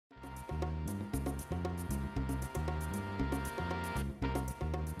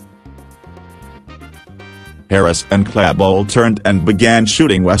Harris and Klebold turned and began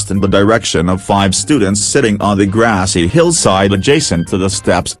shooting west in the direction of 5 students sitting on the grassy hillside adjacent to the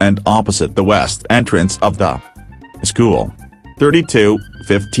steps and opposite the west entrance of the school.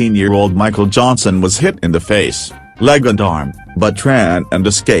 15-year-old Michael Johnson was hit in the face, leg and arm, but ran and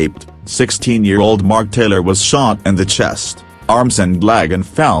escaped. 16-year-old Mark Taylor was shot in the chest, arms and leg and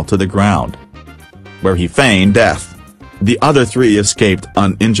fell to the ground, where he feigned death. The other 3 escaped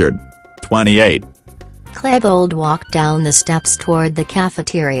uninjured. 28. Klebold walked down the steps toward the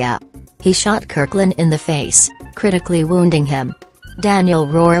cafeteria. He shot Kirkland in the face, critically wounding him. Daniel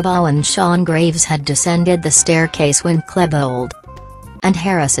Rohrbaugh and Sean Graves had descended the staircase when Klebold and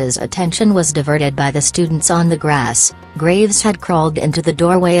Harris's attention was diverted by the students on the grass. Graves had crawled into the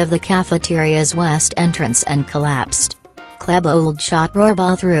doorway of the cafeteria's west entrance and collapsed. Klebold shot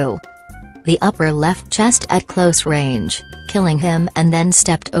Rohrbaugh through the upper left chest at close range, killing him, and then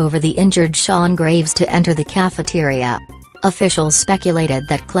stepped over the injured Sean Graves to enter the cafeteria. Officials speculated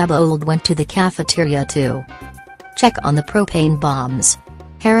that Klebold went to the cafeteria to check on the propane bombs.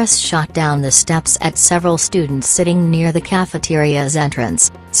 Harris shot down the steps at several students sitting near the cafeteria's entrance,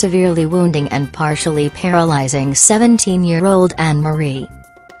 severely wounding and partially paralyzing 17-year-old Anne-Marie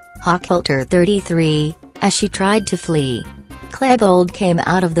Hochhalter, 33, as she tried to flee. Klebold came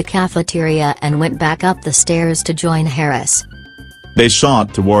out of the cafeteria and went back up the stairs to join Harris. They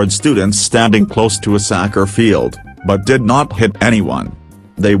shot toward students standing close to a soccer field, but did not hit anyone.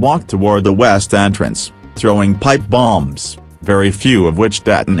 They walked toward the west entrance, throwing pipe bombs, very few of which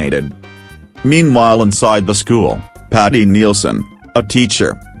detonated. Meanwhile, inside the school, Patty Nielsen, a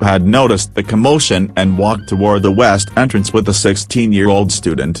teacher, had noticed the commotion and walked toward the west entrance with a 16-year-old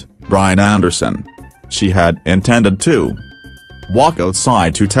student, Brian Anderson. She had intended to walk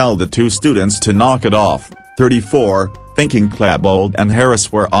outside to tell the 2 students to knock it off. 34, thinking Klebold and Harris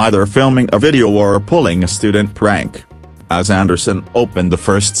were either filming a video or pulling a student prank. As Anderson opened the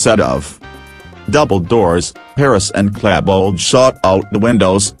first set of double doors, Harris and Klebold shot out the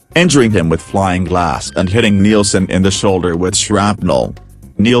windows, injuring him with flying glass and hitting Nielsen in the shoulder with shrapnel.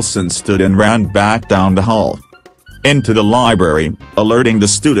 Nielsen stood and ran back down the hall into the library, alerting the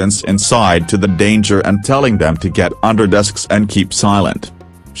students inside to the danger and telling them to get under desks and keep silent.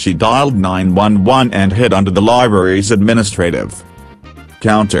 She dialed 911 and hid under the library's administrative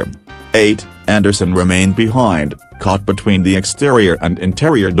counter. 8, Anderson remained behind, caught between the exterior and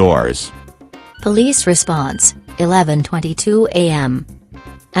interior doors. Police response, 11:22 a.m.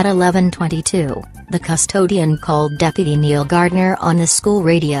 At 11:22, the custodian called Deputy Neil Gardner on the school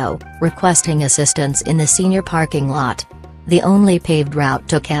radio, requesting assistance in the senior parking lot. The only paved route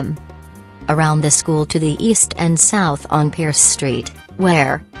took him around the school to the east and south on Pierce Street,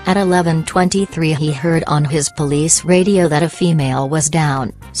 where, at 11:23, he heard on his police radio that a female was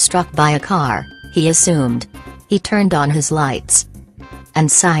down, struck by a car, he assumed. He turned on his lights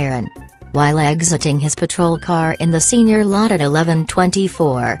and siren. While exiting his patrol car in the senior lot at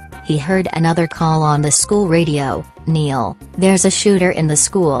 11:24, he heard another call on the school radio, "Neil, there's a shooter in the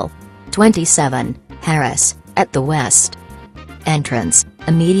school." 27, Harris, at the west entrance,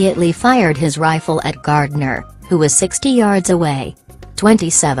 immediately fired his rifle at Gardner, who was 60 yards away.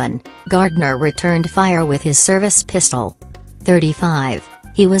 27, Gardner returned fire with his service pistol. 35,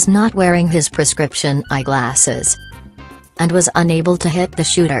 he was not wearing his prescription eyeglasses and was unable to hit the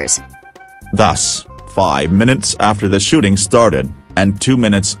shooters. Thus, 5 minutes after the shooting started, and 2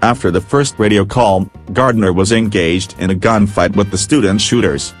 minutes after the first radio call, Gardner was engaged in a gunfight with the student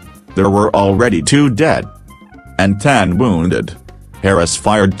shooters. There were already 2 dead and 10 wounded. Harris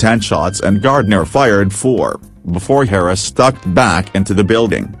fired 10 shots and Gardner fired 4, before Harris ducked back into the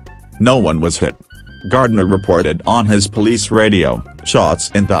building. No one was hit. Gardner reported on his police radio, "Shots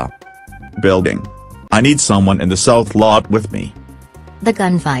in the building. I need someone in the south lot with me." The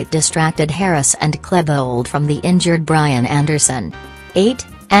gunfight distracted Harris and Klebold from the injured Brian Anderson. 8,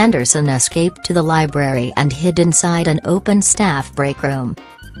 Anderson escaped to the library and hid inside an open staff break room.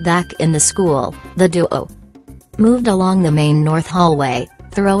 Back in the school, the duo moved along the main north hallway,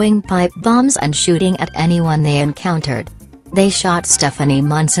 throwing pipe bombs and shooting at anyone they encountered. They shot Stephanie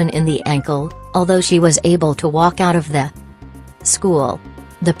Munson in the ankle, although she was able to walk out of the school.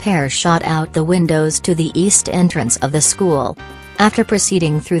 The pair shot out the windows to the east entrance of the school, after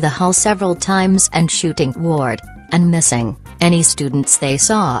proceeding through the hall several times and shooting toward, and missing, any students they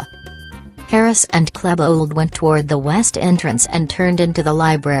saw. Harris and Klebold went toward the west entrance and turned into the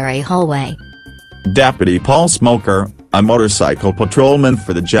library hallway. Deputy Paul Smoker, a motorcycle patrolman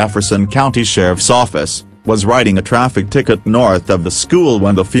for the Jefferson County Sheriff's Office, was writing a traffic ticket north of the school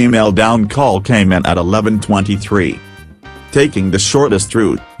when the female down call came in at 11:23. Taking the shortest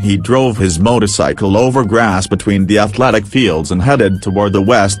route, he drove his motorcycle over grass between the athletic fields and headed toward the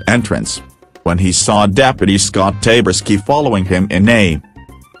west entrance. When he saw Deputy Scott Taberski following him in a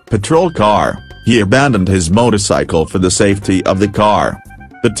patrol car, he abandoned his motorcycle for the safety of the car.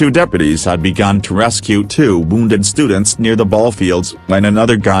 The two deputies had begun to rescue two wounded students near the ball fields when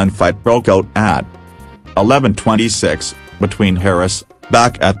another gunfight broke out at 11:26, between Harris,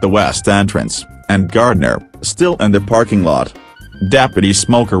 back at the west entrance, and Gardner, still in the parking lot. Deputy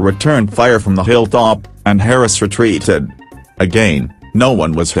Smoker returned fire from the hilltop, and Harris retreated. Again, no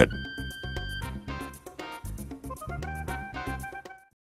one was hit.